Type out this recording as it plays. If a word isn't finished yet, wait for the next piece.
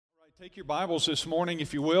Take your Bibles this morning,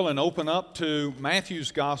 if you will, and open up to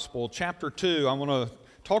Matthew's Gospel, chapter 2. I want to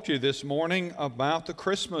talk to you this morning about the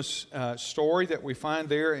Christmas story that we find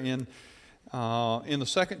there in the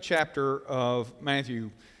second chapter of Matthew.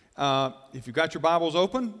 If you've got your Bibles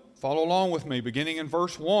open, follow along with me, beginning in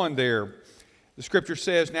verse 1 there. The Scripture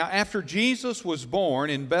says, "Now after Jesus was born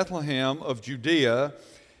in Bethlehem of Judea,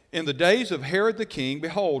 in the days of Herod the king,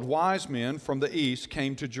 behold, wise men from the east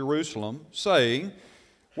came to Jerusalem, saying,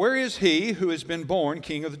 Where is he who has been born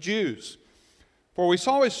King of the Jews? For we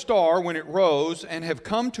saw his star when it rose and have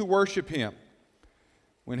come to worship him.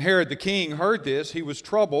 When Herod the king heard this, he was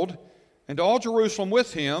troubled, and all Jerusalem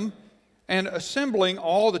with him, and assembling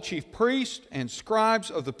all the chief priests and scribes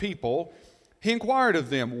of the people, he inquired of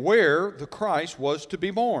them where the Christ was to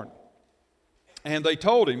be born. And they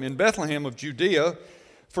told him, In Bethlehem of Judea,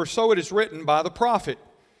 for so it is written by the prophet,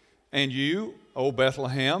 And you, O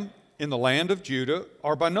Bethlehem, in the land of Judah,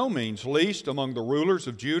 are by no means least among the rulers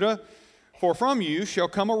of Judah, for from you shall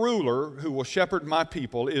come a ruler who will shepherd my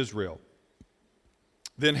people Israel.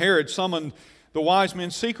 Then Herod summoned the wise men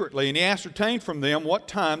secretly, and he ascertained from them what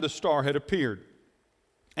time the star had appeared.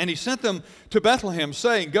 And he sent them to Bethlehem,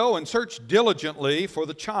 saying, Go and search diligently for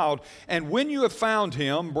the child, and when you have found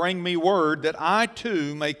him, bring me word that I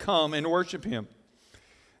too may come and worship him.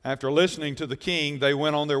 After listening to the king, they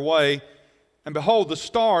went on their way. And behold, the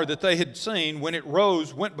star that they had seen when it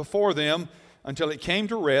rose went before them until it came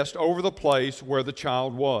to rest over the place where the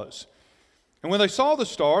child was. And when they saw the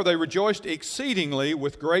star, they rejoiced exceedingly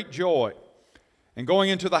with great joy. And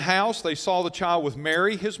going into the house, they saw the child with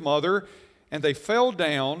Mary, his mother, and they fell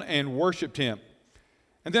down and worshipped him.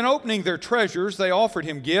 And then opening their treasures, they offered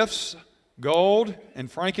him gifts, gold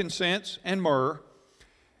and frankincense and myrrh.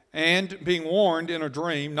 And being warned in a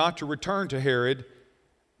dream not to return to Herod,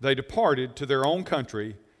 they departed to their own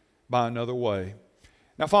country by another way."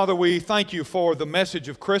 Now, Father, we thank you for the message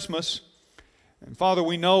of Christmas. And Father,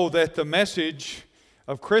 we know that the message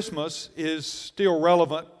of Christmas is still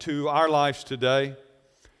relevant to our lives today.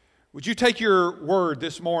 Would you take your word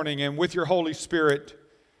this morning and with your Holy Spirit,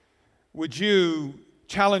 would you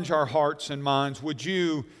challenge our hearts and minds? Would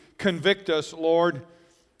you convict us, Lord?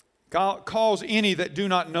 Cause any that do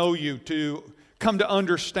not know you to come to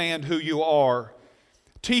understand who you are.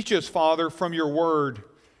 Teach us, Father, from your word.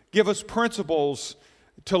 Give us principles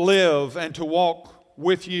to live and to walk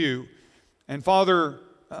with you. And Father,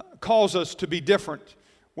 cause us to be different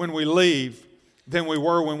when we leave than we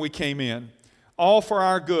were when we came in. All for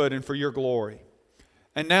our good and for your glory.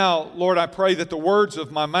 And now, Lord, I pray that the words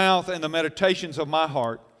of my mouth and the meditations of my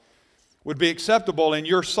heart would be acceptable in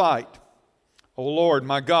your sight. O Lord,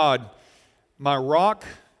 my God, my rock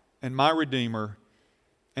and my redeemer.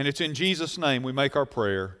 And it's in Jesus' name we make our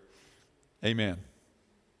prayer. Amen.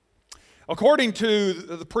 According to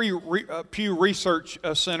the Pew Research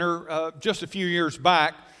Center, just a few years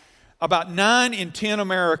back, about 9 in 10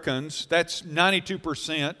 Americans, that's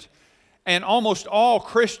 92%, and almost all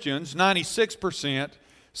Christians, 96%,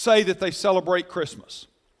 say that they celebrate Christmas.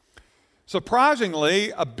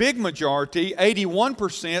 Surprisingly, a big majority,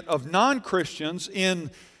 81% of non-Christians in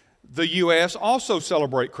the U.S. also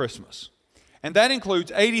celebrate Christmas. And that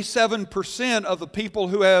includes 87% of the people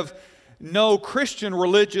who have no Christian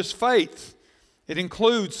religious faith. It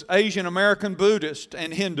includes Asian American Buddhists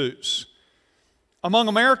and Hindus. Among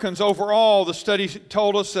Americans overall, the study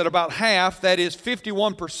told us that about half, that is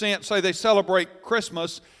 51%, say they celebrate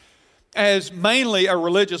Christmas as mainly a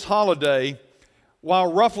religious holiday,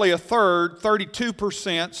 while roughly a third,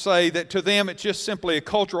 32%, say that to them it's just simply a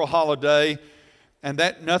cultural holiday and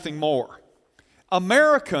that nothing more.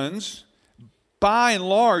 Americans, by and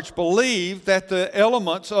large, believe that the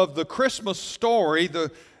elements of the Christmas story, the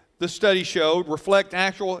study showed, reflect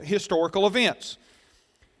actual historical events.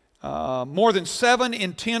 More than 7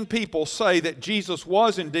 in 10 people say that Jesus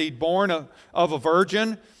was indeed born of a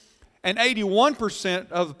virgin, and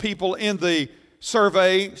 81% of the people in the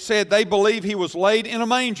survey said they believe he was laid in a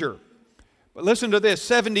manger. But listen to this,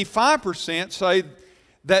 75% say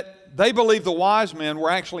that they believe the wise men were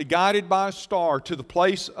actually guided by a star to the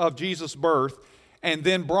place of Jesus' birth and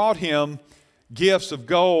then brought him gifts of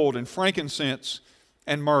gold and frankincense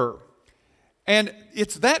and myrrh. And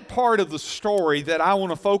it's that part of the story that I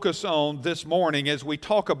want to focus on this morning as we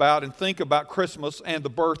talk about and think about Christmas and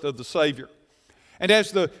the birth of the Savior. And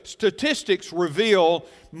as the statistics reveal,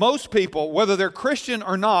 most people, whether they're Christian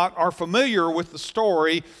or not, are familiar with the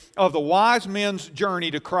story of the wise men's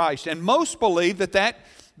journey to Christ. And most believe that that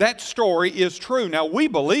that story is true. Now, we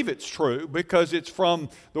believe it's true because it's from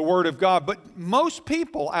the Word of God, but most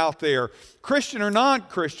people out there, Christian or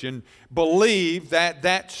non-Christian, believe that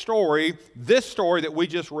that story, this story that we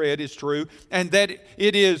just read, is true, and that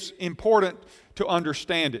it is important to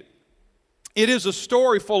understand it. It is a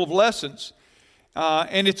story full of lessons,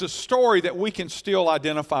 and it's a story that we can still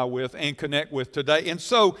identify with and connect with today. And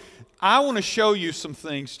so I want to show you some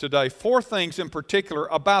things today, 4 things in particular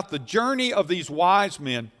about the journey of these wise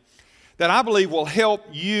men that I believe will help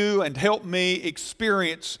you and help me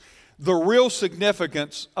experience the real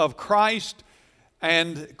significance of Christ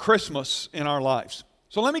and Christmas in our lives.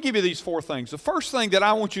 So let me give you these 4 things. The first thing that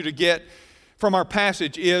I want you to get from our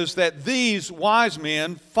passage is that these wise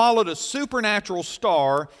men followed a supernatural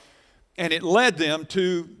star and it led them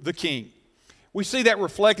to the king. We see that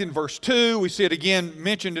reflected in verse 2. We see it again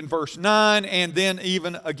mentioned in verse 9 and then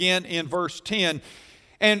even again in verse 10.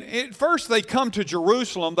 And at first they come to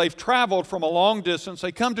Jerusalem. They've traveled from a long distance.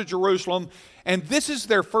 They come to Jerusalem and this is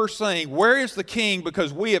their first thing. Where is the king?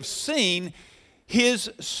 Because we have seen his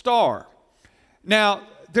star. Now,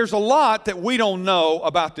 there's a lot that we don't know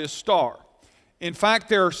about this star. In fact,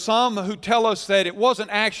 there are some who tell us that it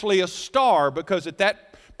wasn't actually a star because at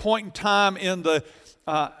that point in time in the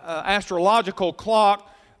astrological clock,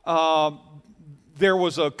 there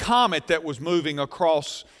was a comet that was moving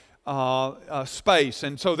across space.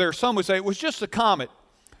 And so there are some who say it was just a comet.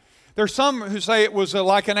 There are some who say it was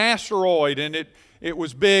like an asteroid and it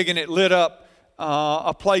was big and it lit up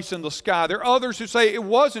a place in the sky. There are others who say it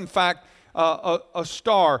was in fact a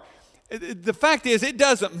star. The fact is it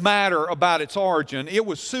doesn't matter about its origin. It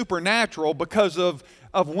was supernatural because of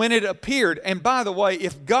when it appeared. And by the way,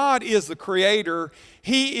 if God is the creator,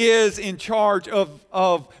 He is in charge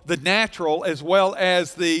of the natural as well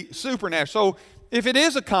as the supernatural. So if it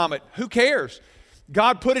is a comet, who cares?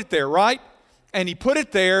 God put it there, right? And He put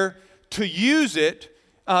it there to use it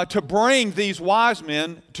to bring these wise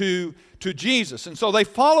men to Jesus. And so they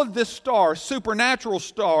followed this star, supernatural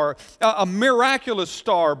star, a miraculous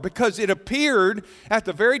star, because it appeared at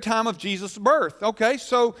the very time of Jesus' birth. Okay,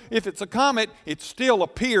 so if it's a comet, it still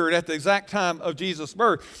appeared at the exact time of Jesus'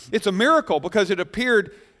 birth. It's a miracle because it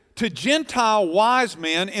appeared to Gentile wise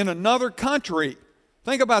men in another country.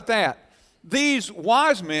 Think about that. These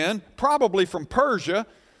wise men, probably from Persia,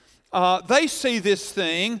 they see this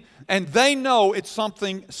thing and they know it's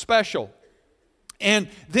something special. And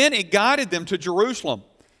then it guided them to Jerusalem,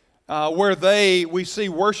 where we see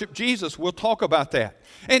worship Jesus. We'll talk about that.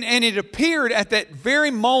 And it appeared at that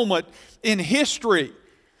very moment in history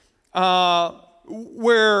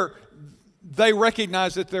where they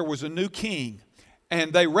recognized that there was a new king,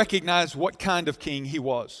 and they recognized what kind of king he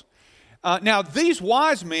was. Now, these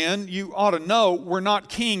wise men, you ought to know, were not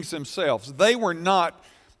kings themselves. They were not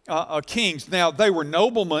kings. Now, they were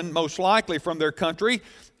noblemen, most likely, from their country.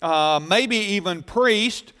 Maybe even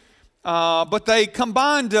priest, but they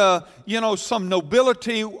combined, some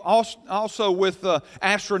nobility also with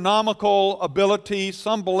astronomical abilities.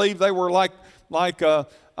 Some believe they were like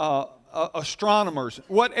astronomers.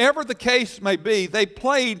 Whatever the case may be, they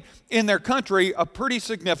played in their country a pretty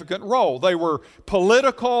significant role. They were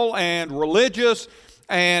political and religious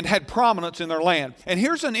and had prominence in their land. And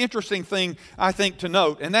here's an interesting thing, I think, to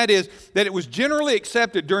note, and that is that it was generally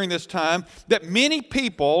accepted during this time that many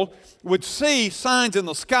people would see signs in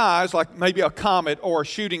the skies, like maybe a comet or a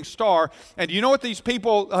shooting star. And do you know what these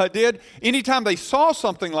people did? Anytime they saw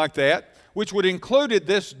something like that, which would included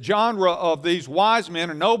this genre of these wise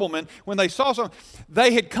men or noblemen, when they saw something,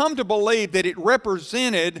 they had come to believe that it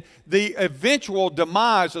represented the eventual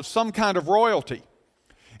demise of some kind of royalty.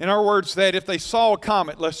 In other words, that if they saw a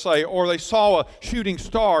comet, let's say, or they saw a shooting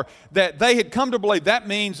star, that they had come to believe that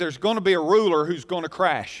means there's going to be a ruler who's going to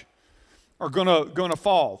crash or going to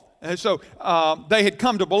fall. And so they had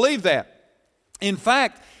come to believe that. In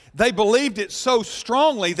fact, they believed it so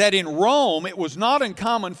strongly that in Rome, it was not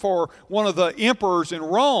uncommon for one of the emperors in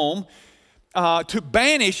Rome to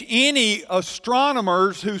banish any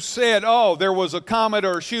astronomers who said, oh, there was a comet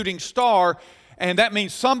or a shooting star, and that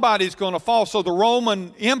means somebody's going to fall. So the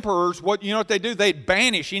Roman emperors, what they do? They'd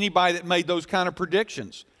banish anybody that made those kind of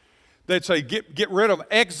predictions. They'd say, get rid of them,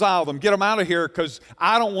 exile them, get them out of here, because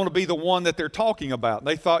I don't want to be the one that they're talking about.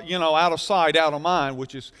 They thought, out of sight, out of mind,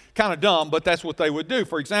 which is kind of dumb, but that's what they would do.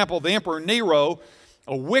 For example, the Emperor Nero,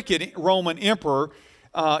 a wicked Roman emperor,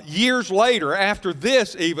 years later, after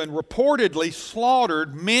this even, reportedly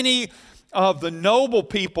slaughtered many of the noble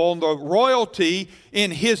people, the royalty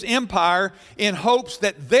in his empire, in hopes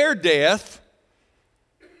that their death,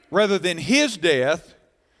 rather than his death,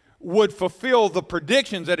 would fulfill the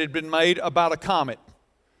predictions that had been made about a comet.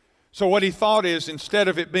 So what he thought is, instead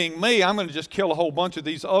of it being me, I'm going to just kill a whole bunch of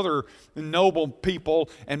these other noble people,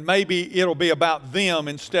 and maybe it'll be about them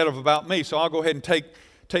instead of about me. So I'll go ahead and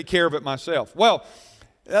take care of it myself. Well,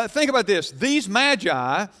 think about this. These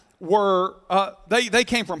magi were, they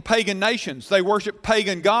came from pagan nations. They worshiped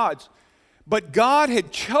pagan gods. But God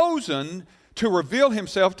had chosen to reveal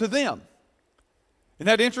himself to them. Isn't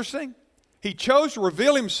that interesting? He chose to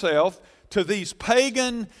reveal himself to these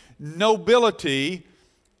pagan nobility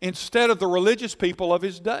instead of the religious people of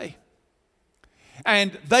his day.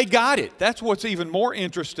 And they got it. That's what's even more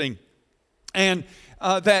interesting. And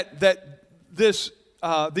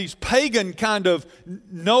these pagan kind of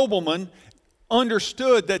noblemen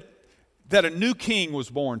understood that a new king was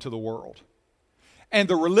born to the world. And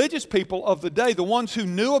the religious people of the day, the ones who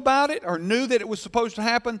knew about it or knew that it was supposed to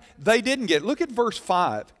happen, they didn't get it. Look at verse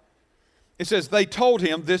 5. It says, they told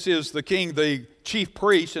him, this is the king, the chief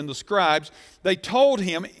priests and the scribes, they told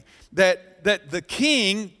him that the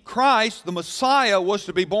king, Christ, the Messiah, was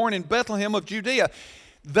to be born in Bethlehem of Judea.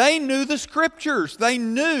 They knew the Scriptures. They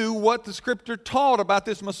knew what the Scripture taught about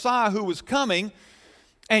this Messiah who was coming,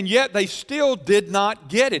 and yet they still did not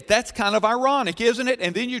get it. That's kind of ironic, isn't it?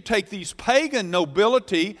 And then you take these pagan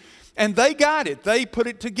nobility, and they got it. They put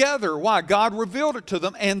it together. Why? God revealed it to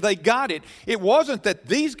them, and they got it. It wasn't that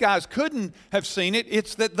these guys couldn't have seen it.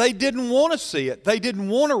 It's that they didn't want to see it. They didn't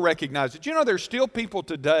want to recognize it. You know, there's still people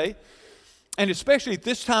today, and especially at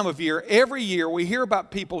this time of year, every year we hear about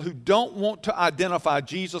people who don't want to identify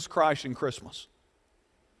Jesus Christ in Christmas.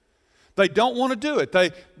 They don't want to do it.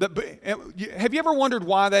 Have you ever wondered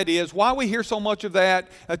why that is? Why we hear so much of that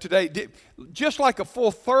today? Just like a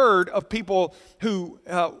full third of people who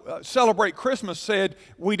celebrate Christmas said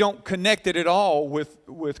we don't connect it at all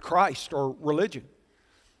with Christ or religion.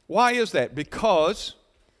 Why is that? Because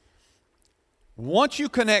once you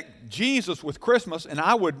connect Jesus with Christmas, and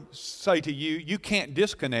I would say to you, you can't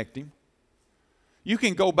disconnect him. You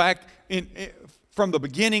can go back from the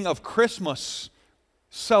beginning of Christmas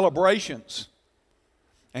celebrations.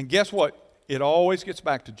 And guess what? It always gets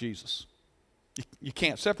back to Jesus. You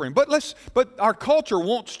can't separate them. But our culture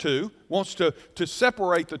wants to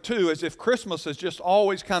separate the two, as if Christmas has just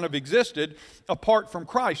always kind of existed apart from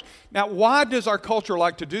Christ. Now, why does our culture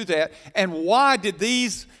like to do that? And why did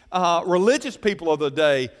these religious people of the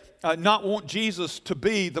day not want Jesus to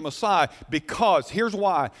be the Messiah? Because, here's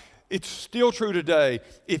why. It's still true today.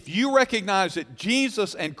 If you recognize that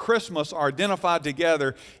Jesus and Christmas are identified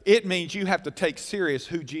together, it means you have to take serious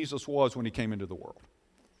who Jesus was when he came into the world.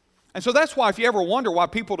 And so that's why, if you ever wonder why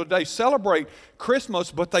people today celebrate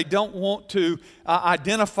Christmas, but they don't want to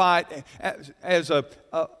identify it as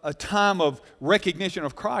a time of recognition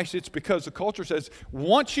of Christ, it's because the culture says,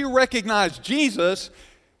 once you recognize Jesus,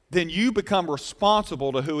 then you become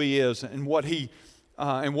responsible to who he is and what he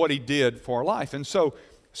did for our life. And so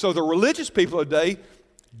the religious people today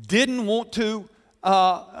didn't want to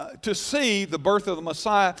see the birth of the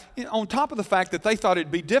Messiah, on top of the fact that they thought it'd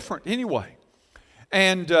be different anyway.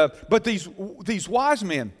 And but these wise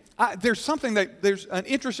men, there's an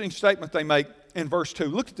interesting statement they make in verse 2.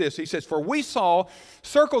 Look at this. He says, "For we saw,"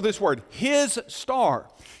 circle this word, "his star."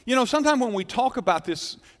 You know, sometimes when we talk about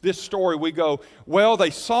this story, we go, well,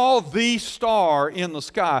 they saw the star in the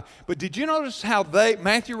sky. But did you notice how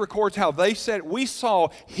Matthew records how they said, we saw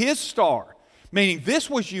his star, meaning this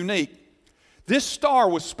was unique. This star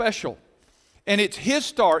was special. And it's his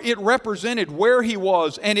star. It represented where he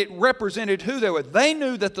was, and it represented who they were. They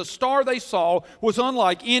knew that the star they saw was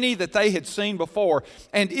unlike any that they had seen before.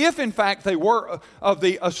 And if, in fact, they were of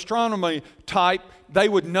the astronomy type, they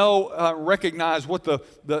would recognize what the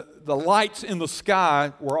lights in the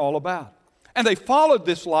sky were all about. And they followed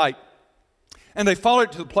this light, and they followed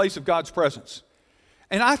it to the place of God's presence.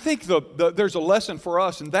 And I think there's a lesson for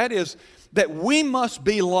us, and that is that we must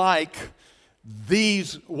be like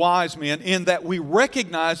these wise men in that we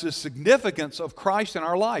recognize the significance of Christ in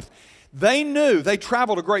our life. They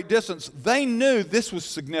traveled a great distance. They knew this was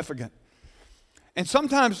significant. And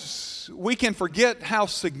sometimes we can forget how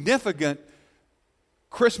significant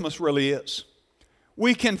Christmas really is.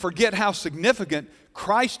 We can forget how significant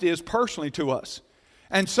Christ is personally to us.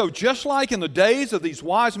 And so just like in the days of these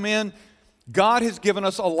wise men, God has given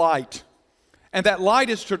us a light. And that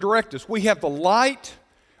light is to direct us. We have the light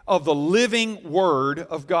of the living Word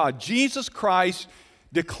of God. Jesus Christ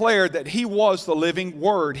declared that he was the living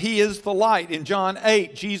Word. He is the light. In John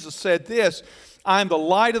 8, Jesus said this, I am the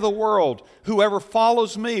light of the world. Whoever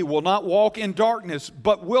follows me will not walk in darkness,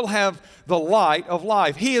 but will have the light of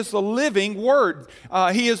life. He is the living Word.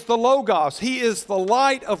 He is the Logos. He is the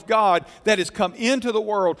light of God that has come into the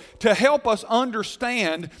world to help us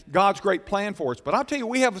understand God's great plan for us. But I'll tell you,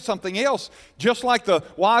 we have something else. Just like the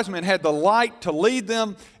wise men had the light to lead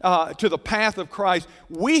them to the path of Christ,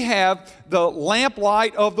 we have the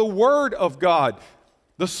lamplight of the Word of God.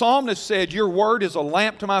 The psalmist said, your word is a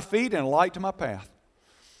lamp to my feet and a light to my path.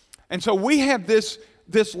 And so we have this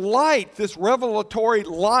light, this revelatory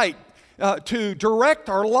light to direct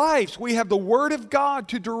our lives. We have the Word of God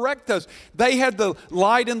to direct us. They had the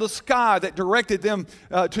light in the sky that directed them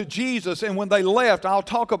to Jesus. And when they left, I'll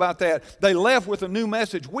talk about that, they left with a new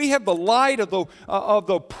message. We have the light of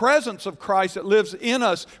the presence of Christ that lives in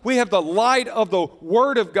us. We have the light of the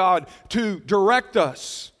Word of God to direct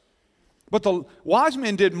us. But the wise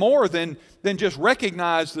men did more than just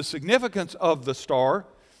recognize the significance of the star.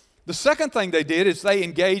 The second thing they did is they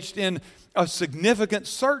engaged in a significant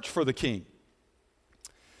search for the king.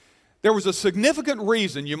 There was a significant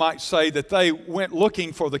reason, you might say, that they went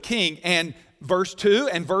looking for the king. And verse 2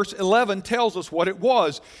 and verse 11 tells us what it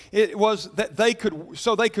was. It was that they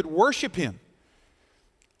could worship him.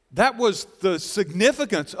 That was the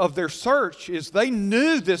significance of their search, is they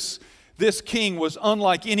knew this king was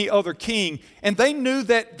unlike any other king. And they knew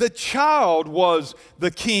that the child was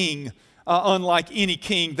the king, unlike any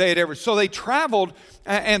king they had ever. So they traveled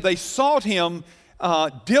and they sought him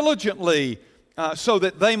diligently so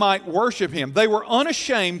that they might worship him. They were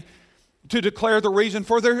unashamed to declare the reason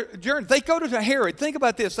for their journey. They go to Herod. Think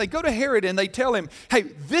about this. They go to Herod and they tell him, hey,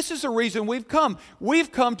 this is the reason we've come. We've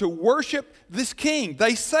come to worship this king.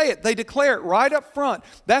 They say it. They declare it right up front.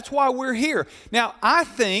 That's why we're here. Now, I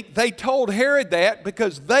think they told Herod that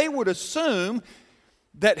because they would assume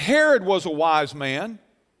that Herod was a wise man,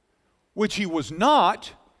 which he was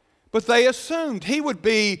not, but they assumed he would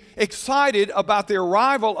be excited about the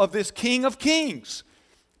arrival of this King of Kings.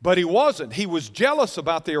 But he wasn't. He was jealous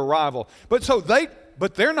about the arrival. But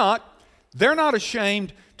they're not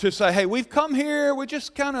ashamed to say, hey, we've come here, we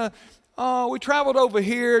just we traveled over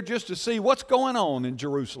here just to see what's going on in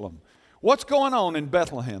Jerusalem. What's going on in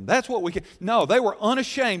Bethlehem? That's what we can. No, they were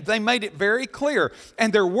unashamed. They made it very clear.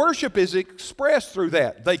 And their worship is expressed through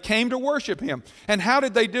that. They came to worship him. And how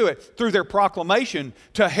did they do it? Through their proclamation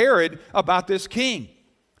to Herod about this king.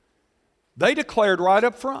 They declared right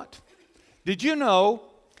up front. Did you know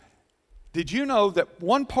that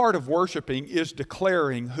one part of worshiping is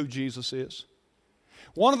declaring who Jesus is?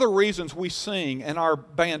 One of the reasons we sing, and our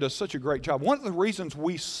band does such a great job, one of the reasons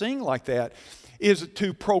we sing like that is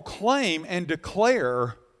to proclaim and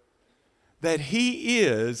declare that he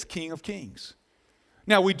is King of Kings.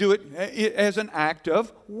 Now, we do it as an act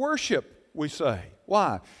of worship, we say.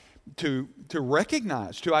 Why? To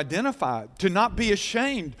recognize, to identify, to not be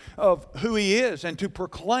ashamed of who he is and to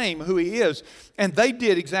proclaim who he is. And they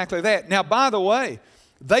did exactly that. Now, by the way,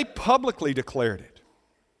 they publicly declared it.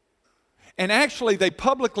 And actually, they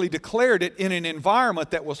publicly declared it in an environment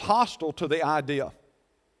that was hostile to the idea.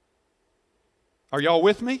 Are y'all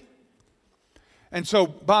with me? And so,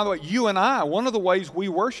 by the way, you and I, one of the ways we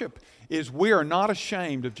worship is we are not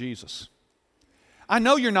ashamed of Jesus. I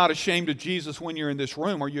know you're not ashamed of Jesus when you're in this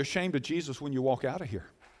room. Are you ashamed of Jesus when you walk out of here?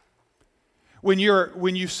 When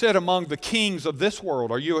you sit among the kings of this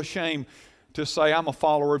world, are you ashamed to say, I'm a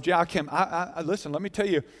follower of Jesus? Listen, let me tell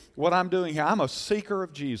you what I'm doing here. I'm a seeker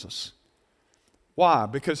of Jesus. Why?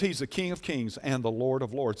 Because he's the King of Kings and the Lord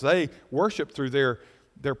of Lords. They worship through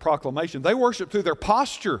their proclamation. They worship through their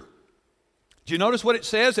posture. Do you notice what it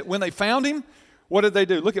says? That when they found him, what did they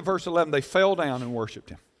do? Look at verse 11. They fell down and worshiped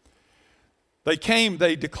him. They came,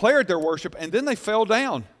 they declared their worship, and then they fell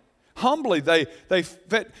down. Humbly, they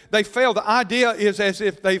fell. The idea is as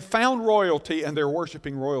if they found royalty and they're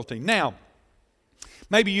worshiping royalty. Now,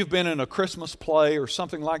 maybe you've been in a Christmas play or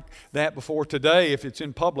something like that before. Today, if it's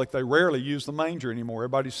in public, they rarely use the manger anymore.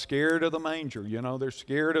 Everybody's scared of the manger, they're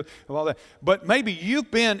scared of all that. But maybe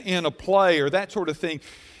you've been in a play or that sort of thing,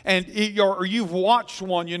 or you've watched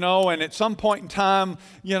one, and at some point in time,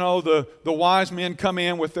 the wise men come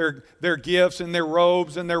in with their gifts and their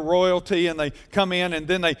robes and their royalty, and they come in and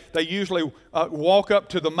then they usually walk up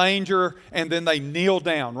to the manger and then they kneel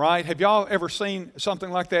down, right? Have y'all ever seen something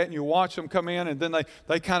like that and you watch them come in and then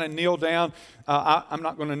they kind of kneel down? I'm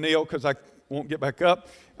not going to kneel because I won't get back up.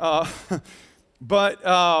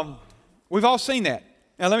 But we've all seen that.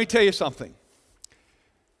 Now let me tell you something.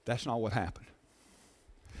 That's not what happened.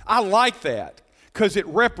 I like that because it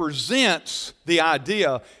represents the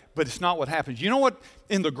idea, but it's not what happens. You know what,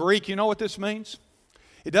 in the Greek, you know what this means?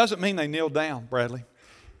 It doesn't mean they kneel down, Bradley.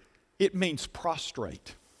 it means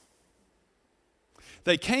prostrate.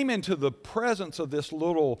 They came into the presence of this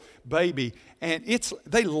little baby, and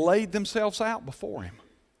they laid themselves out before him.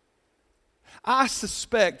 I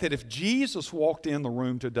suspect that if Jesus walked in the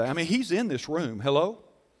room today, I mean, he's in this room. Hello?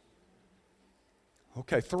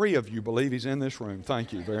 Okay, 3 of you believe he's in this room.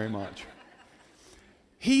 Thank you very much.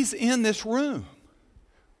 He's in this room.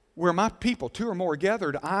 Where my people, 2 or more are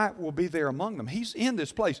gathered, I will be there among them. He's in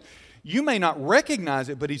this place. You may not recognize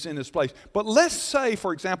it, but he's in this place. But let's say,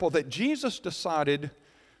 for example, that Jesus decided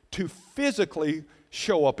to physically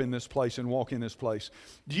show up in this place and walk in this place.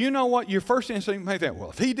 Do you know what your first instinct may think? Well,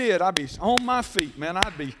 if he did, I'd be on my feet, man.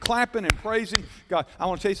 I'd be clapping and praising God. I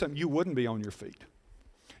want to tell you something. You wouldn't be on your feet.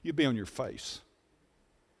 You'd be on your face.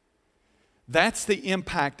 That's the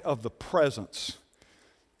impact of the presence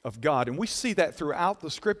of God. And we see that throughout the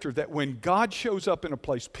Scripture, that when God shows up in a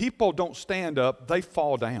place, people don't stand up, they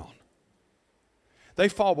fall down. They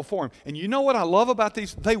fall before him. And you know what I love about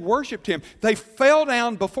these? They worshiped him. They fell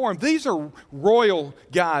down before him. These are royal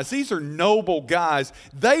guys. These are noble guys.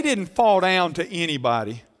 They didn't fall down to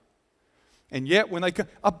anybody. And yet when they come,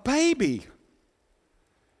 a baby,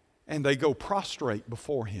 and they go prostrate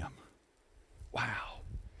before him. Wow.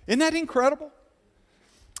 Isn't that incredible?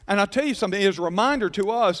 And I'll tell you something, it is a reminder to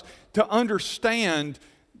us to understand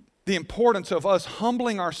the importance of us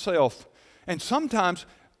humbling ourselves and sometimes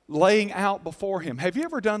laying out before him. Have you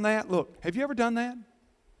ever done that? Look, have you ever done that?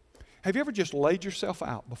 Have you ever just laid yourself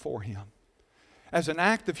out before him as an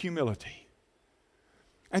act of humility?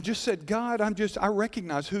 And just said, God, I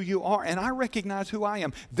recognize who you are, and I recognize who I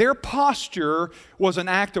am. Their posture was an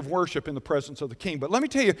act of worship in the presence of the king. But let me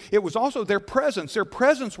tell you, it was also their presence. Their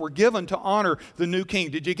presence were given to honor the new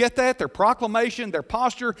king. Did you get that? Their proclamation, their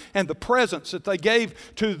posture, and the presence that they gave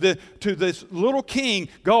to this little king,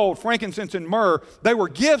 gold, frankincense, and myrrh. They were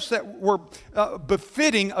gifts that were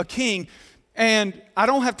befitting a king. And I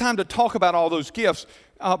don't have time to talk about all those gifts,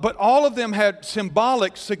 but all of them had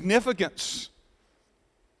symbolic significance.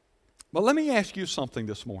 But let me ask you something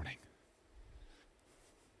this morning.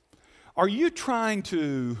 Are you trying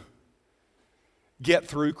to get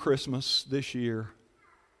through Christmas this year?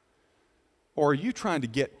 Or are you trying to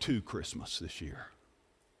get to Christmas this year?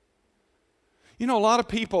 You know, a lot of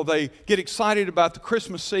people, they get excited about the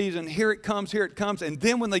Christmas season. Here it comes, here it comes. And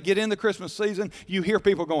then when they get in the Christmas season, you hear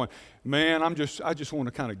people going, man, I just want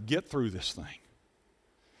to kind of get through this thing.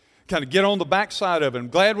 Kind of get on the backside of it. I'm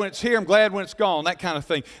glad when it's here, I'm glad when it's gone, that kind of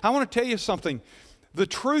thing. I want to tell you something. The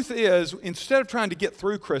truth is, instead of trying to get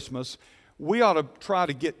through Christmas, we ought to try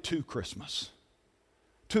to get to Christmas,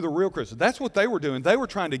 to the real Christmas. That's what they were doing. They were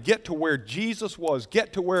trying to get to where Jesus was,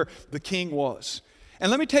 get to where the King was. And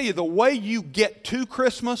let me tell you, the way you get to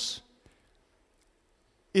Christmas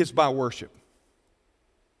is by worship.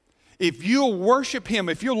 If you'll worship him,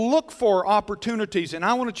 if you'll look for opportunities, and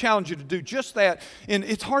I want to challenge you to do just that. And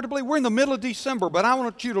it's hard to believe we're in the middle of December, but I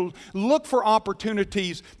want you to look for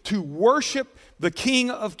opportunities to worship the King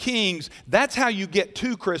of Kings. That's how you get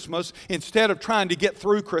to Christmas instead of trying to get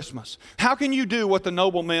through Christmas. How can you do what the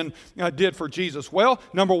noblemen did for Jesus? Well,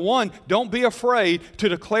 number one, don't be afraid to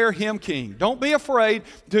declare him king. Don't be afraid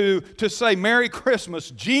to say Merry Christmas.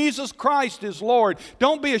 Jesus Christ is Lord.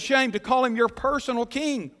 Don't be ashamed to call him your personal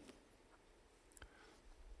king.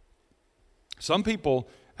 Some people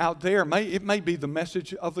out there, it may be the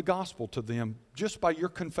message of the gospel to them just by your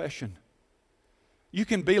confession. You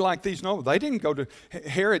can be like these. No, they didn't go to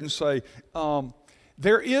Herod and say,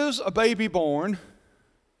 there is a baby born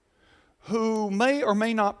who may or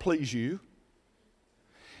may not please you,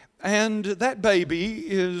 and that baby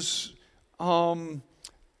is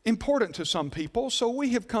important to some people, so we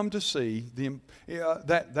have come to see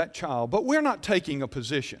that child, but we're not taking a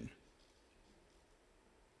position.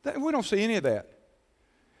 We don't see any of that.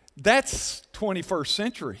 That's 21st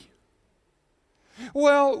century.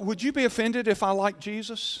 Well, would you be offended if I like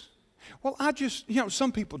Jesus? Well,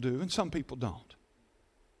 some people do and some people don't.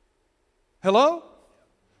 Hello?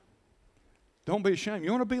 Don't be ashamed. You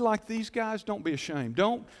want to be like these guys? Don't be ashamed.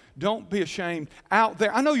 Don't be ashamed out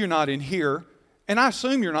there. I know you're not in here, and I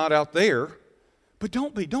assume you're not out there, but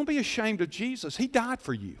don't be ashamed of Jesus. He died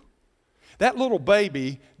for you. That little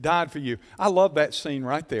baby died for you. I love that scene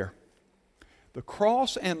right there. The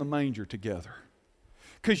cross and the manger together.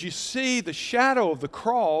 Because you see the shadow of the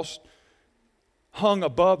cross hung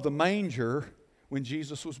above the manger when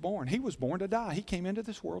Jesus was born. He was born to die. He came into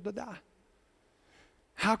this world to die.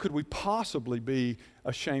 How could we possibly be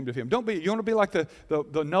ashamed of him? You want to be like the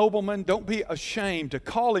nobleman? Don't be ashamed to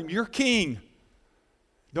call him your king.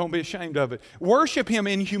 Don't be ashamed of it. Worship him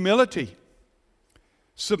in humility.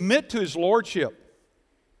 Submit to his lordship.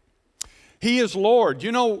 He is Lord.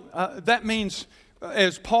 You know, that means,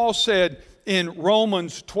 as Paul said in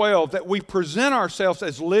Romans 12, that we present ourselves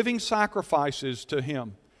as living sacrifices to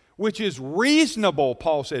Him, which is reasonable,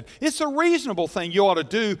 Paul said. It's a reasonable thing you ought to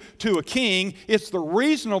do to a king. It's the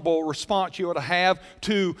reasonable response you ought to have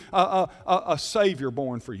to a Savior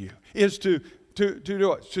born for you, is to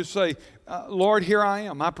do it, to say, Lord, here I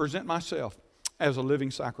am. I present myself as a living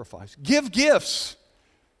sacrifice. Give gifts.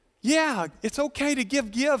 Yeah, it's okay to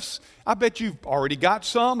give gifts. I bet you've already got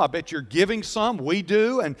some. I bet you're giving some. We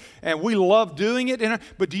do, and we love doing it.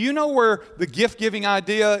 But do you know where the gift-giving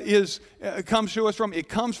idea comes to us from? It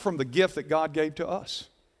comes from the gift that God gave to us.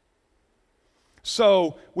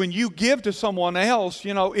 So when you give to someone else,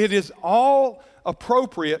 you know, it is all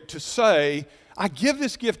appropriate to say, I give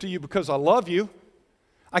this gift to you because I love you.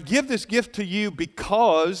 I give this gift to you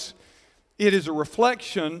because it is a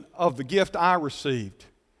reflection of the gift I received.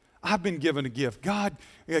 I've been given a gift. God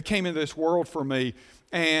came into this world for me.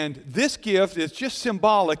 And this gift is just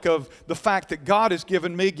symbolic of the fact that God has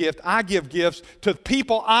given me a gift. I give gifts to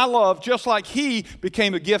people I love just like He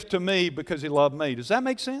became a gift to me because He loved me. Does that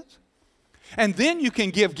make sense? And then you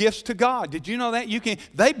can give gifts to God. Did you know that?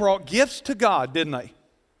 They brought gifts to God, didn't they?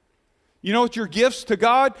 You know what your gifts to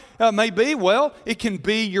God may be? Well, it can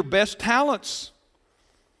be your best talents.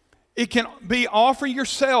 It can be offer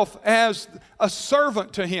yourself as a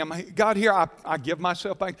servant to Him. God, here I give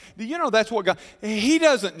myself back. Do you know that's what God, He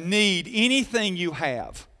doesn't need anything you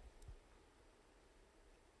have.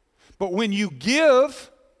 But when you give,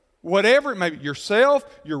 whatever it may be, yourself,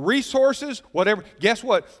 your resources, whatever, guess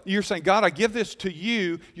what? You're saying, God, I give this to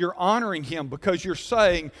you. You're honoring Him because you're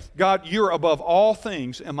saying, God, you're above all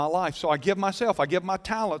things in my life. So I give myself, I give my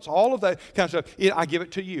talents, all of that kind of stuff. I give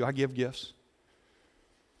it to you. I give gifts.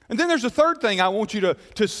 And then there's a third thing I want you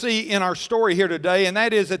to see in our story here today, and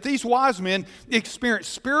that is that these wise men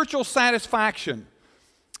experienced spiritual satisfaction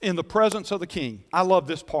in the presence of the king. I love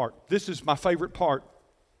this part. This is my favorite part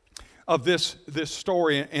of this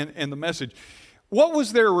story and the message. What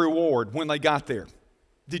was their reward when they got there?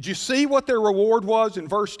 Did you see what their reward was in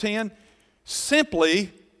verse 10?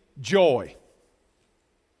 Simply joy.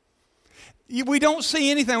 We don't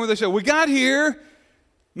see anything where they say, we got here,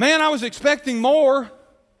 man, I was expecting more.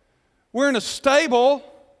 We're in a stable.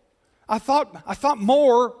 I thought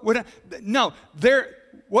more would. No,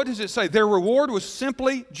 what does it say? Their reward was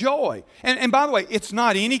simply joy. And by the way, it's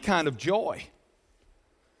not any kind of joy.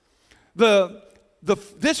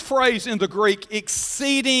 This phrase in the Greek,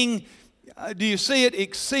 exceeding, do you see it?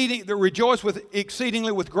 Exceeding, the rejoice with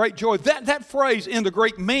exceedingly with great joy. That phrase in the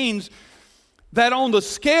Greek means that on the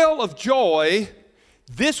scale of joy,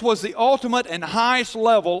 this was the ultimate and highest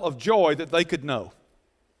level of joy that they could know.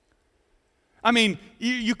 I mean,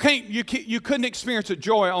 you couldn't experience a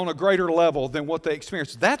joy on a greater level than what they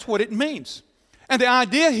experienced. That's what it means. And the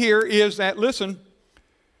idea here is that, listen,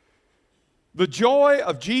 the joy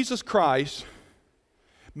of Jesus Christ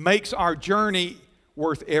makes our journey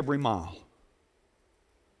worth every mile.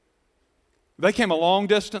 They came a long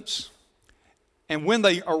distance, and when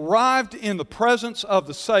they arrived in the presence of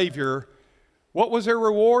the Savior, what was their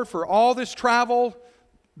reward for all this travel?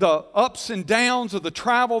 The ups and downs of the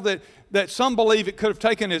travel that some believe it could have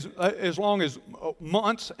taken as long as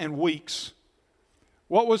months and weeks.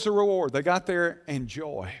 What was the reward? They got there and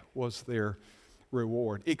joy was their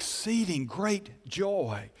reward. Exceeding great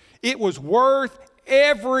joy. It was worth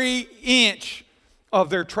every inch of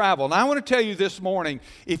their travel. And I want to tell you this morning,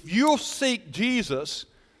 if you'll seek Jesus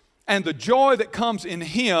and the joy that comes in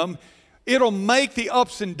Him, it'll make the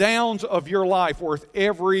ups and downs of your life worth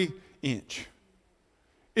every inch.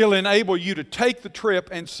 It'll enable you to take the trip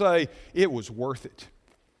and say, it was worth it.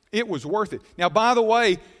 It was worth it. Now, by the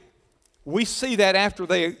way, we see that after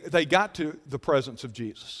they got to the presence of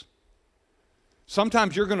Jesus.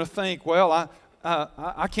 Sometimes you're going to think, well,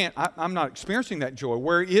 I'm not experiencing that joy.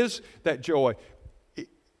 Where is that joy?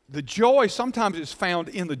 The joy sometimes is found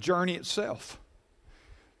in the journey itself.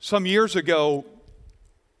 Some years ago,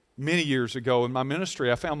 many years ago in my ministry,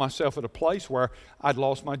 I found myself at a place where I'd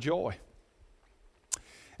lost my joy.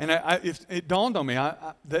 And it dawned on me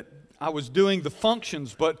that I was doing the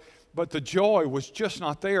functions, but the joy was just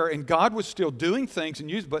not there. And God was still doing things and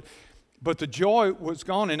using, but the joy was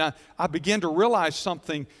gone. And I began to realize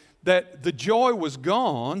something, that the joy was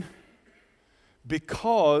gone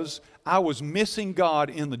because I was missing God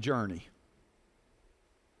in the journey.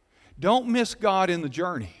 Don't miss God in the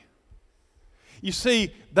journey. You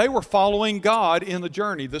see, they were following God in the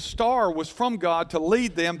journey. The star was from God to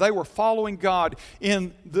lead them. They were following God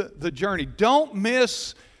in the journey. Don't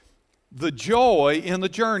miss the joy in the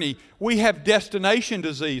journey. We have destination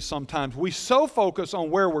disease sometimes. We so focus on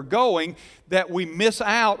where we're going that we miss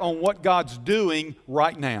out on what God's doing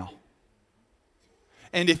right now.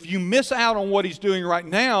 And if you miss out on what He's doing right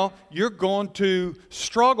now, you're going to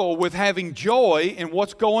struggle with having joy in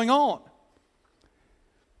what's going on.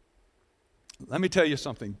 Let me tell you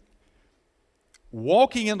something.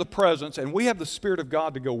 Walking in the presence, and we have the Spirit of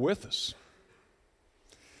God to go with us.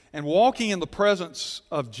 And walking in the presence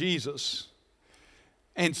of Jesus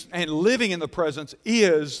and living in the presence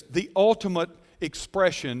is the ultimate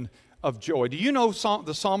expression of joy. Do you know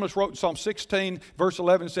the psalmist wrote in Psalm 16, verse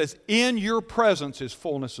 11, says, "In your presence is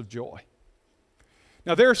fullness of joy."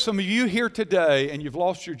 Now there are some of you here today and you've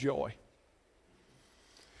lost your joy.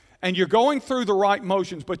 And you're going through the right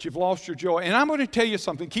motions, but you've lost your joy. And I'm going to tell you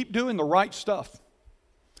something. Keep doing the right stuff.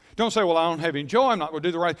 Don't say, well, I don't have any joy. I'm not going to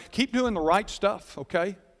do the right. Keep doing the right stuff,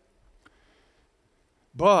 okay?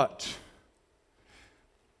 But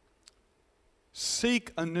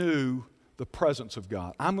seek anew the presence of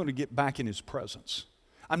God. I'm going to get back in His presence.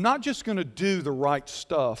 I'm not just going to do the right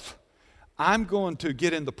stuff. I'm going to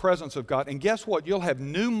get in the presence of God. And guess what? You'll have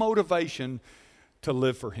new motivation to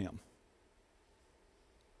live for Him.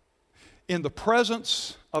 In the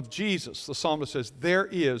presence of Jesus, the psalmist says, there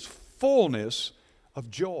is fullness of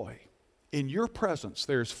joy. In your presence,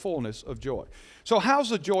 there's fullness of joy. So how's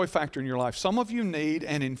the joy factor in your life? Some of you need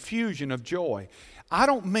an infusion of joy. I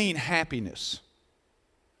don't mean happiness.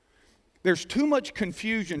 There's too much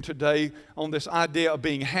confusion today on this idea of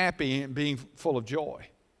being happy and being full of joy.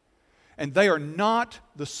 And they are not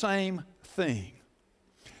the same thing.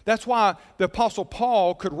 That's why the Apostle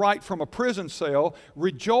Paul could write from a prison cell,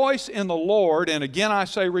 "Rejoice in the Lord," and again I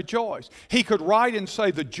say rejoice. He could write and say,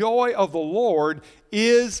 "The joy of the Lord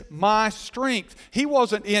is my strength." He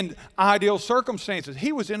wasn't in ideal circumstances.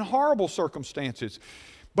 He was in horrible circumstances.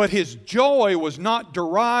 But his joy was not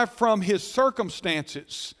derived from his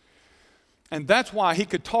circumstances. And that's why he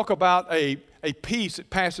could talk about a peace that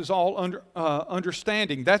passes all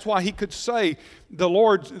understanding. That's why he could say,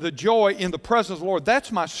 the joy in the presence of the Lord,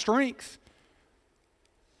 that's my strength.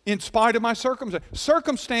 In spite of my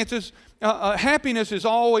circumstances. Happiness is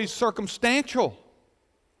always circumstantial.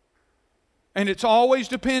 And it's always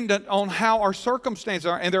dependent on how our circumstances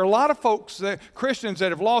are. And there are a lot of folks, Christians,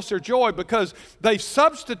 that have lost their joy because they've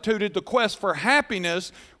substituted the quest for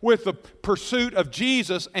happiness with the pursuit of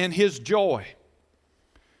Jesus and His joy.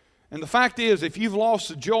 And the fact is, if you've lost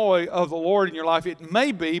the joy of the Lord in your life, it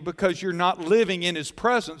may be because you're not living in His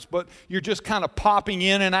presence, but you're just kind of popping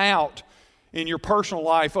in and out in your personal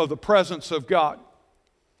life of the presence of God.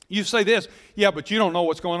 You say this, yeah, but you don't know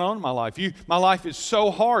what's going on in my life. My life is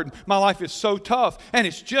so hard. My life is so tough. And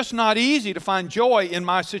it's just not easy to find joy in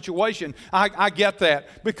my situation. I get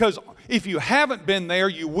that. Because if you haven't been there,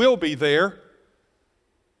 you will be there.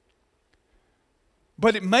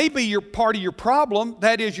 But it may be part of your problem.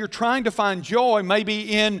 That is, you're trying to find joy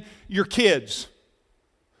maybe in your kids.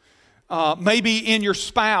 Maybe in your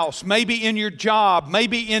spouse. Maybe in your job.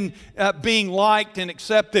 Maybe in being liked and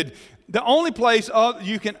accepted. The only place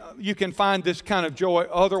you can find this kind of joy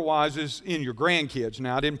otherwise is in your grandkids.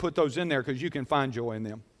 Now, I didn't put those in there because you can find joy in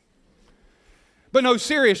them. But no,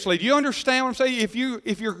 seriously, do you understand what I'm saying?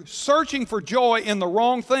 If you're searching for joy in the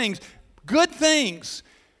wrong things, good things,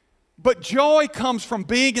 but joy comes from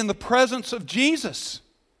being in the presence of Jesus.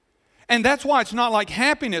 And that's why it's not like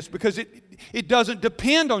happiness, because it doesn't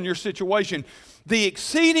depend on your situation. The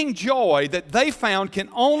exceeding joy that they found can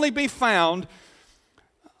only be found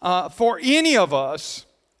for any of us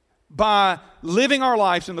by living our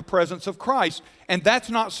lives in the presence of Christ. And that's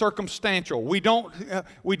not circumstantial. We don't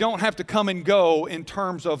have to come and go in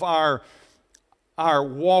terms of our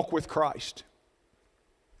walk with Christ.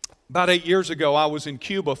 About 8 years ago, I was in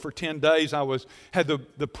Cuba for 10 days. I had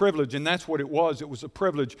the privilege, and that's what it was. It was a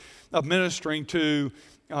privilege of ministering to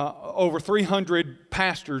over 300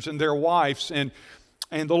 pastors and their wives. And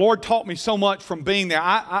the Lord taught me so much from being there.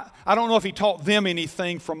 I don't know if He taught them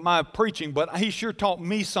anything from my preaching, but He sure taught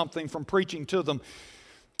me something from preaching to them.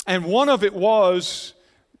 And one of it was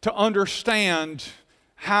to understand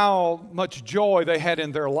how much joy they had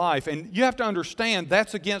in their life. And you have to understand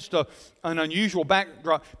that's against an unusual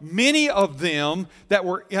backdrop. Many of them that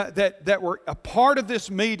were a part of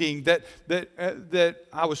this meeting that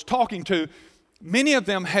I was talking to, many of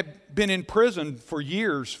them had been in prison for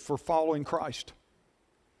years for following Christ.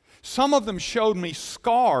 Some of them showed me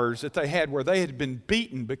scars that they had where they had been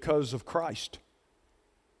beaten because of Christ.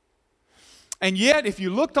 And yet, if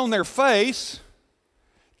you looked on their face,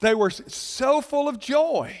 they were so full of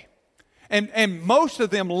joy. And most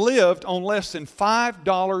of them lived on less than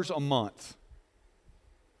 $5 a month.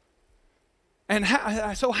 And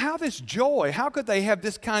so how this joy? How could they have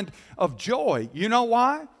this kind of joy? You know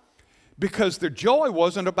why? Because their joy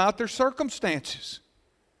wasn't about their circumstances.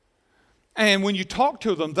 And when you talk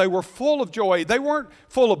to them, they were full of joy. They weren't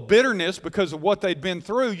full of bitterness because of what they'd been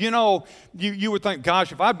through. You know, you would think,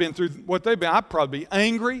 gosh, if I'd been through what they've been, I'd probably be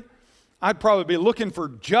angry. I'd probably be looking for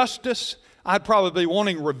justice. I'd probably be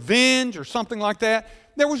wanting revenge or something like that.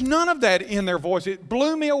 There was none of that in their voice. It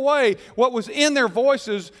blew me away. What was in their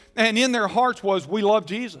voices and in their hearts was, we love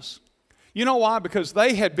Jesus. You know why? Because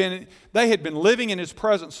they had been living in His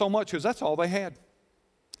presence so much because that's all they had.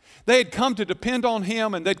 They had come to depend on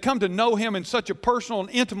Him, and they'd come to know Him in such a personal and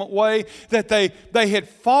intimate way that they had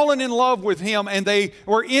fallen in love with Him, and they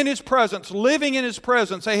were in His presence, living in His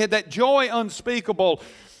presence. They had that joy unspeakable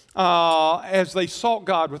as they sought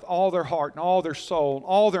God with all their heart and all their soul and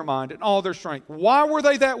all their mind and all their strength. Why were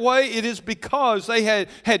they that way? It is because they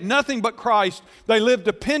had nothing but Christ. They lived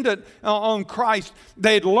dependent on Christ.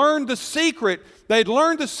 They had learned the secret. They had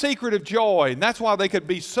learned the secret of joy, and that's why they could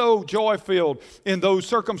be so joy-filled in those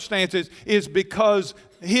circumstances, is because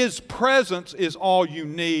His presence is all you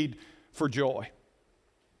need for joy.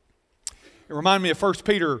 It reminded me of 1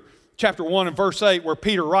 Peter chapter 1 and verse 8, where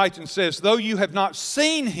Peter writes and says, though you have not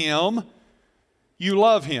seen Him, you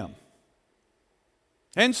love Him.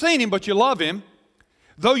 Hadn't seen Him, but you love Him.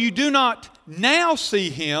 Though you do not now see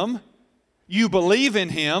Him, you believe in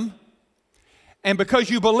Him. And because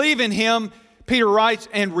you believe in Him, Peter writes,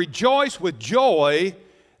 and rejoice with joy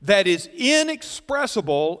that is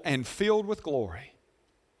inexpressible and filled with glory.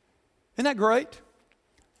 Isn't that great?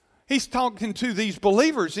 He's talking to these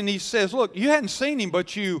believers and he says, look, you hadn't seen Him,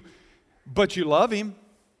 but you love Him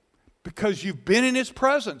because you've been in His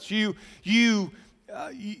presence. You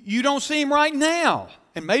don't see Him right now.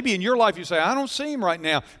 And maybe in your life you say, I don't see Him right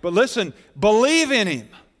now. But listen, believe in Him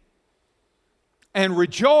and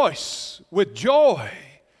rejoice with joy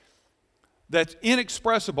that's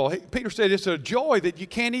inexpressible. Peter said it's a joy that you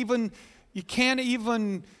can't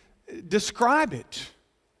even describe it.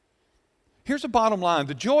 Here's the bottom line.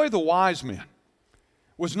 The joy of the wise men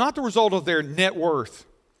was not the result of their net worth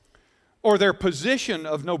or their position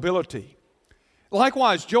of nobility.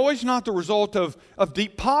 Likewise, joy is not the result of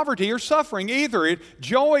deep poverty or suffering either.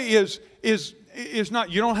 Joy is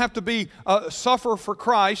not, you don't have to be suffer for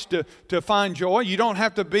Christ to find joy. You don't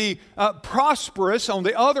have to be prosperous on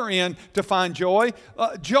the other end to find joy.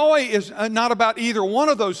 Joy is not about either one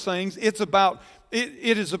of those things. It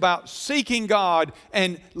is about seeking God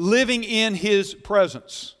and living in His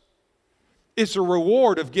presence. It's a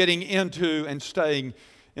reward of getting into and staying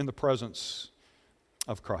in the presence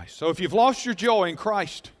of Christ. So if you've lost your joy in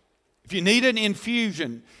Christ, if you need an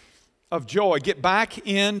infusion of joy, get back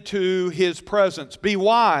into His presence. Be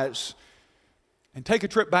wise and take a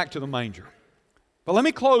trip back to the manger. But let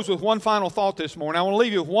me close with one final thought this morning. I want to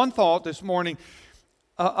leave you with one thought this morning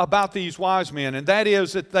about these wise men, and that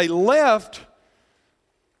is that they left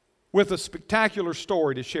with a spectacular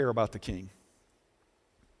story to share about the king.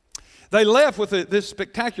 They left with this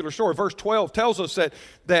spectacular story. Verse 12 tells us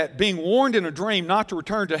that being warned in a dream not to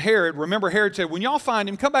return to Herod, remember Herod said, when y'all find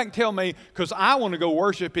him, come back and tell me because I want to go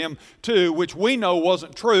worship him too, which we know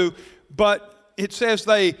wasn't true. But it says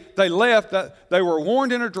they left, that they were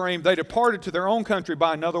warned in a dream. They departed to their own country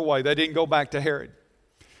by another way. They didn't go back to Herod.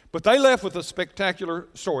 But they left with a spectacular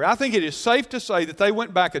story. I think it is safe to say that they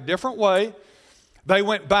went back a different way. They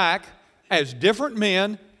went back as different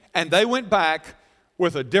men, and they went back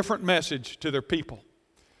with a different message to their people.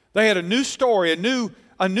 They had a new story, a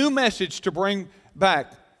new message to bring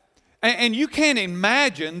back. And you can't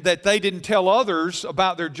imagine that they didn't tell others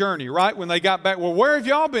about their journey, right? When they got back, well, where have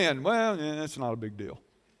y'all been? Well, that's not a big deal.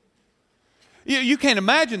 You can't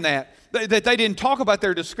imagine that they didn't talk about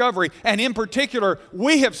their discovery. And in particular,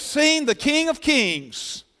 we have seen the King of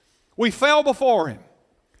Kings. We fell before Him.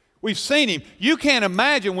 We've seen Him. You can't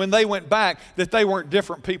imagine when they went back that they weren't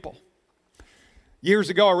different people.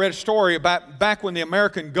 Years ago, I read a story about back when the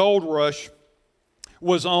American gold rush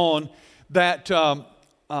was on, that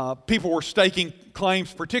people were staking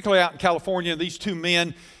claims, particularly out in California. These two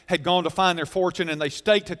men had gone to find their fortune, and they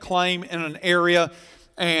staked a claim in an area,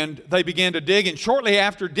 and they began to dig. And shortly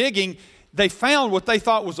after digging, they found what they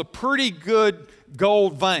thought was a pretty good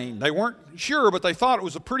gold vein. They weren't sure, but they thought it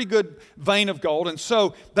was a pretty good vein of gold. And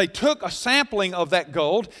so they took a sampling of that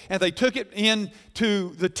gold and they took it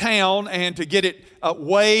into the town and to get it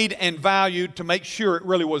weighed and valued to make sure it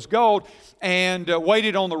really was gold, and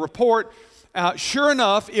waited on the report. Sure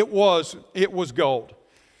enough, it was gold.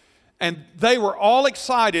 And they were all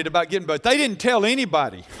excited about getting, but they didn't tell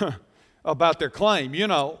anybody about their claim. You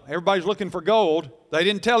know, everybody's looking for gold. They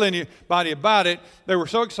didn't tell anybody about it. They were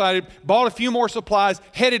so excited, bought a few more supplies,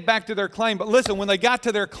 headed back to their claim. But listen, when they got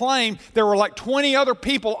to their claim, there were like 20 other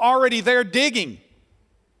people already there digging.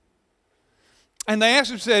 And they asked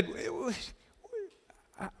them, said,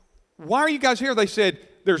 why are you guys here? They said,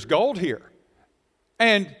 there's gold here.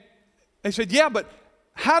 And they said, yeah, but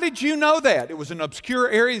how did you know that? It was an obscure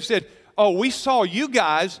area. They said, oh, we saw you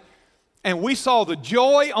guys, and we saw the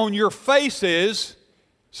joy on your faces,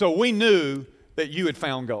 so we knew that you had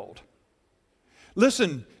found gold.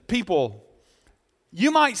 Listen, people,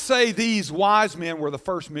 you might say these wise men were the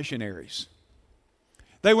first missionaries.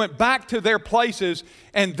 They went back to their places,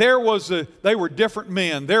 and they were different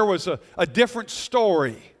men. There was a different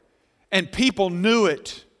story, and people knew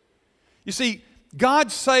it. You see,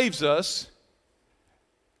 God saves us,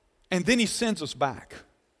 and then He sends us back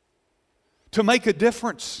to make a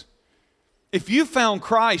difference. If you found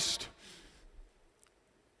Christ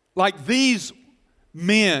like these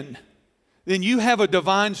men, then you have a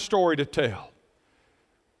divine story to tell,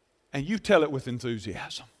 and you tell it with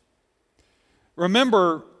enthusiasm.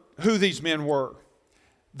 Remember who these men were.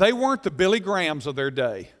 They weren't the Billy Grahams of their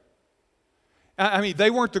day. I mean, they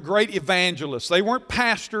weren't the great evangelists. They weren't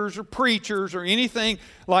pastors or preachers or anything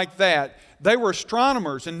like that. They were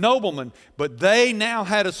astronomers and noblemen, but they now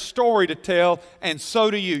had a story to tell, and so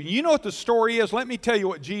do you. You know what the story is? Let me tell you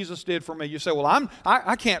what Jesus did for me. You say, well,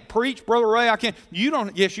 I can't preach, Brother Ray. I can't. You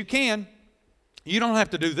don't. Yes, you can. You don't have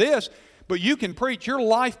to do this, but you can preach. Your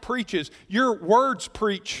life preaches. Your words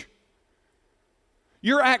preach.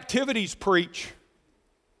 Your activities preach.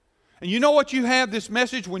 And you know what you have, this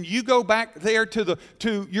message, when you go back there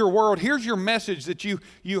to your world, here's your message that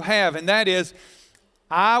you have, and that is,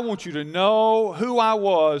 I want you to know who I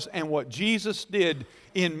was and what Jesus did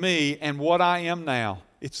in me and what I am now.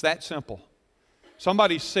 It's that simple.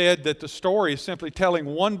 Somebody said that the story is simply telling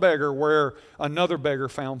one beggar where another beggar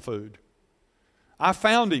found food. I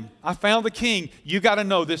found him. I found the king. You got to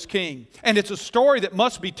know this king. And it's a story that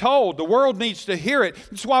must be told. The world needs to hear it.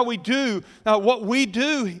 That's why we do what we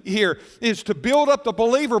do here is to build up the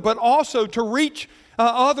believer, but also to reach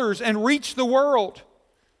others and reach the world.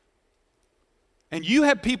 And you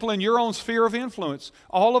have people in your own sphere of influence.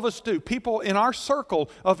 All of us do. People in our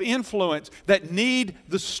circle of influence that need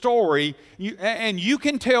the story, and you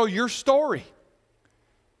can tell your story.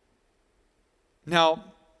 Now,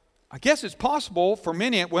 I guess it's possible for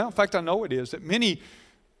many, well, in fact, I know it is, that many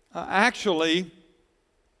actually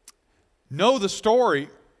know the story,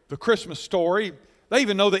 the Christmas story. They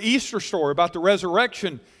even know the Easter story about the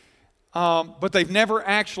resurrection, but they've never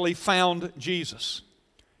actually found Jesus.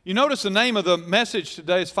 You notice the name of the message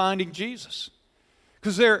today is Finding Jesus.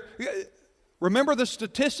 Because remember the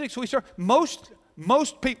statistics we saw?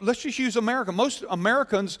 Most people, let's just use America. Most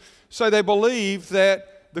Americans say they believe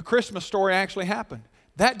that the Christmas story actually happened.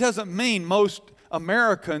 That doesn't mean most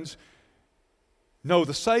Americans know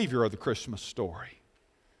the Savior of the Christmas story.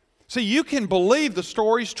 See, you can believe the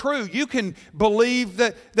story's true. You can believe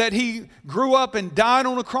that He grew up and died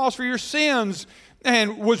on a cross for your sins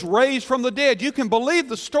and was raised from the dead. You can believe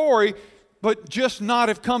the story, but just not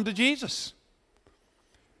have come to Jesus.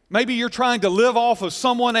 Maybe you're trying to live off of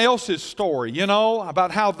someone else's story, you know,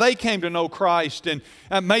 about how they came to know Christ. And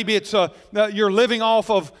maybe it's you're living off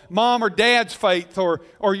of mom or dad's faith, or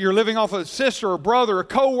you're living off of a sister or brother, a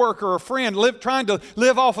coworker or a friend, trying to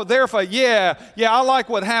live off of their faith. Yeah, I like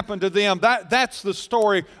what happened to them. That's the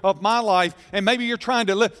story of my life. And maybe you're trying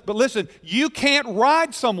to live. But listen, you can't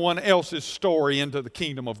ride someone else's story into the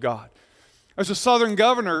kingdom of God. There's a Southern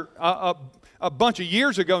governor, a bunch of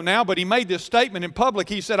years ago now, but he made this statement in public.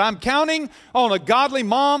 He said, I'm counting on a godly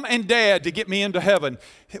mom and dad to get me into heaven.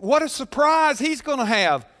 What a surprise he's going to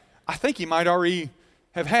have. I think he might already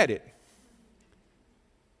have had it.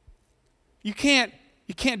 You can't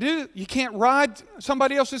ride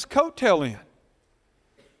somebody else's coattail in.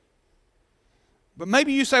 But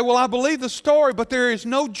maybe you say, well, I believe the story, but there is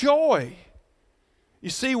no joy.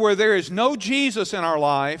 You see, where there is no Jesus in our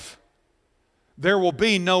life, there will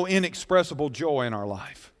be no inexpressible joy in our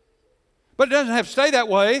life. But it doesn't have to stay that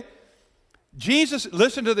way. Jesus,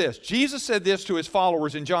 listen to this. Jesus said this to His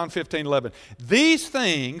followers in John 15:11. These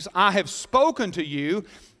things I have spoken to you,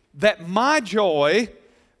 that my joy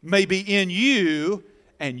may be in you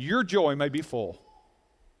and your joy may be full.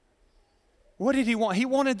 What did He want? He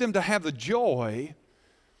wanted them to have the joy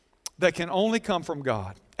that can only come from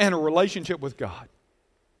God and a relationship with God.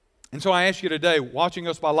 And so I ask you today, watching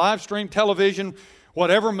us by live stream, television,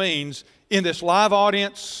 whatever means, in this live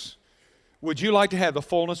audience, would you like to have the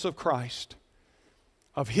fullness of Christ,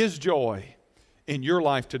 of His joy in your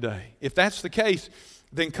life today? If that's the case,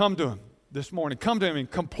 then come to Him. this morning. Come to Him in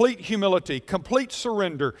complete humility, complete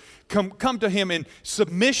surrender. Come to Him in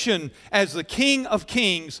submission as the King of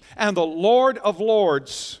Kings and the Lord of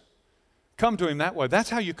Lords. Come to Him that way. That's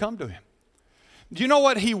how you come to Him. Do you know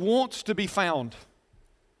what? He wants to be found.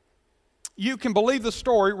 You can believe the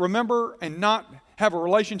story, remember, and not have a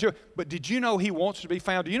relationship, but did you know He wants to be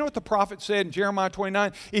found? Do you know what the prophet said in Jeremiah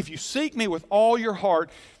 29? If you seek me with all your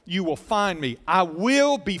heart, you will find me. I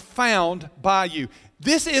will be found by you.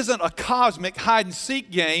 This isn't a cosmic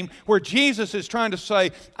hide-and-seek game where Jesus is trying to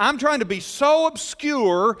say, I'm trying to be so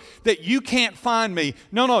obscure that you can't find me.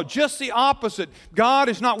 No, just the opposite. God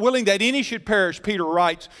is not willing that any should perish, Peter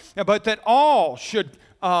writes, but that all should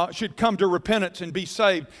come to repentance and be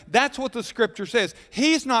saved. That's what the Scripture says.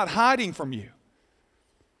 He's not hiding from you.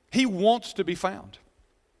 He wants to be found.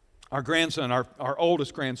 Our grandson, our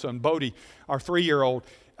oldest grandson, Bodie, our 3-year-old,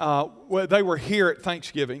 they were here at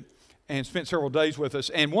Thanksgiving and spent several days with us.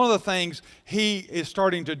 And one of the things he is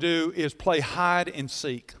starting to do is play hide and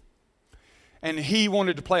seek. And he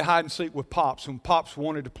wanted to play hide and seek with Pops, and Pops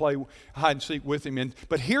wanted to play hide and seek with him.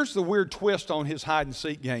 But here's the weird twist on his hide and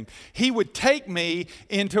seek game. He would take me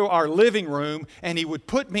into our living room and he would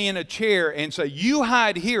put me in a chair and say, you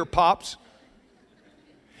hide here, Pops.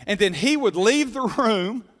 And then he would leave the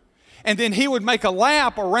room, and then he would make a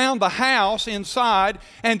lap around the house inside,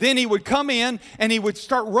 and then he would come in and he would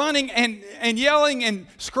start running and yelling and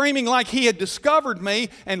screaming like he had discovered me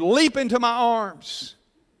and leap into my arms.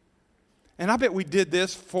 And I bet we did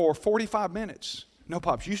this for 45 minutes. No,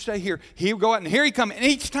 Pops, you stay here. He would go out, and here he come. And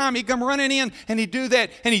each time he'd come running in, and he'd do that.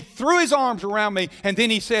 And he threw his arms around me, and then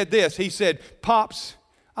he said this. He said, Pops,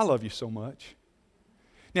 I love you so much.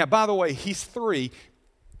 Now, by the way, he's 3.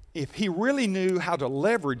 If he really knew how to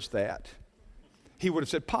leverage that, he would have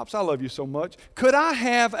said, Pops, I love you so much. Could I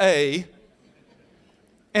have a...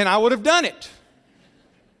 And I would have done it.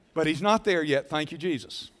 But he's not there yet. Thank you,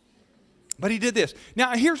 Jesus. But he did this.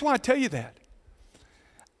 Now, here's why I tell you that.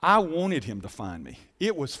 I wanted him to find me.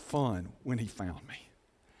 It was fun when he found me.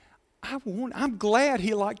 I'm glad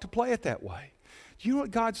he liked to play it that way. Do you know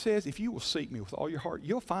what God says? If you will seek me with all your heart,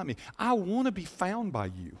 you'll find me. I want to be found by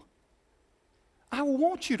you. I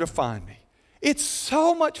want you to find me. It's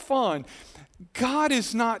so much fun. God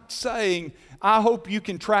is not saying, I hope you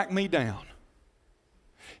can track me down.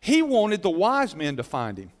 He wanted the wise men to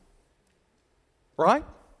find him. Right?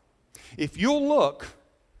 If you'll look,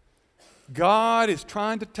 God is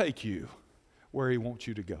trying to take you where He wants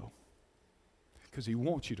you to go. Because He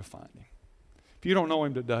wants you to find Him. If you don't know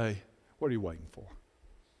Him today, what are you waiting for?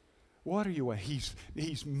 What are you waiting?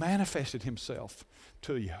 He's manifested Himself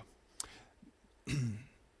to you.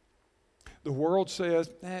 The world says,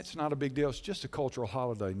 it's not a big deal. It's just a cultural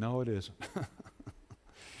holiday. No, it isn't.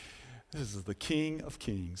 This is the King of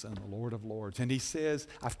Kings and the Lord of Lords. And He says,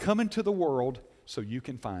 I've come into the world so you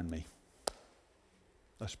can find me.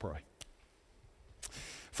 Let's pray.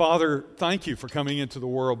 Father, thank you for coming into the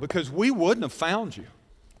world, because we wouldn't have found you.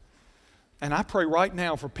 And I pray right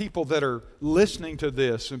now for people that are listening to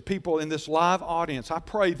this and people in this live audience, I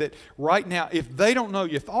pray that right now, if they don't know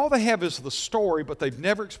you, if all they have is the story, but they've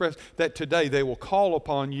never expressed that, today they will call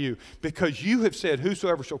upon you, because you have said,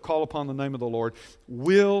 whosoever shall call upon the name of the Lord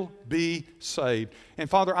will be saved. And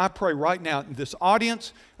Father, I pray right now in this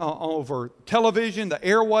audience, over television, the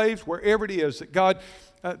airwaves, wherever it is, that God,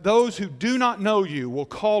 those who do not know you will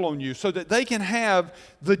call on you so that they can have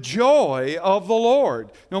the joy of the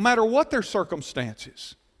Lord, no matter what their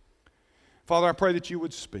circumstances. Father, I pray that you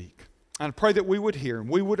would speak. I pray that we would hear and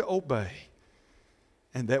we would obey,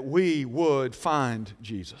 and that we would find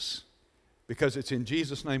Jesus, because it's in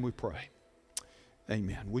Jesus' name we pray.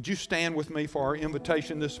 Amen. Would you stand with me for our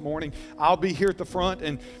invitation this morning? I'll be here at the front,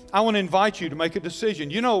 and I want to invite you to make a decision.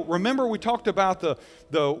 You know, remember we talked about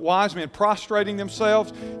the wise men prostrating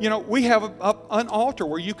themselves? You know, we have an altar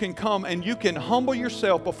where you can come and you can humble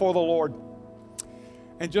yourself before the Lord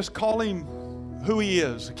and just call Him who He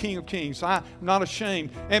is, the King of Kings. I'm not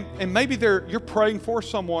ashamed. And maybe you're praying for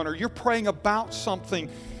someone, or you're praying about something,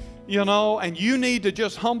 you know, and you need to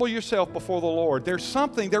just humble yourself before the Lord. There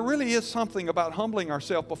really is something about humbling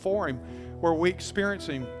ourselves before Him where we experience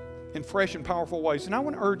Him in fresh and powerful ways. And I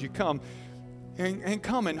want to urge you, come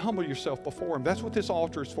and humble yourself before Him. That's what this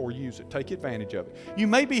altar is for. Use it. Take advantage of it. You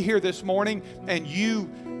may be here this morning and you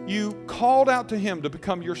called out to Him to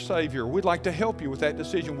become your Savior. We'd like to help you with that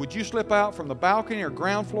decision. Would you slip out from the balcony or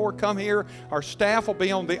ground floor? Come here. Our staff will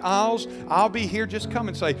be on the aisles. I'll be here. Just come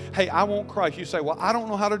and say, hey, I want Christ. You say, well, I don't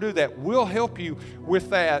know how to do that. We'll help you with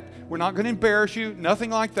that. We're not going to embarrass you, nothing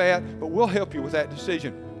like that, but we'll help you with that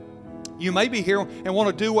decision. You may be here and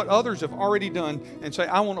want to do what others have already done and say,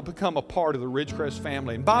 I want to become a part of the Ridgecrest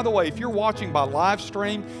family. And by the way, if you're watching by live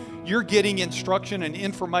stream, you're getting instruction and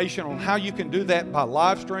information on how you can do that by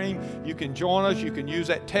live stream. You can join us. You can use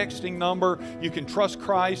that texting number. You can trust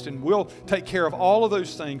Christ, and we'll take care of all of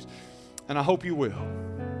those things. And I hope you will.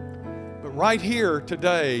 But right here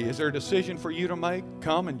today, is there a decision for you to make?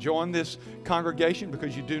 Come and join this congregation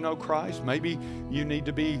because you do know Christ. Maybe you need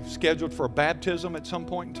to be scheduled for a baptism at some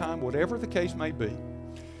point in time, whatever the case may be.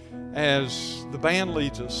 As the band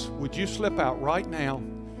leads us, would you slip out right now?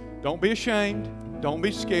 Don't be ashamed. Don't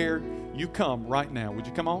be scared. You come right now. Would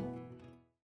you come on?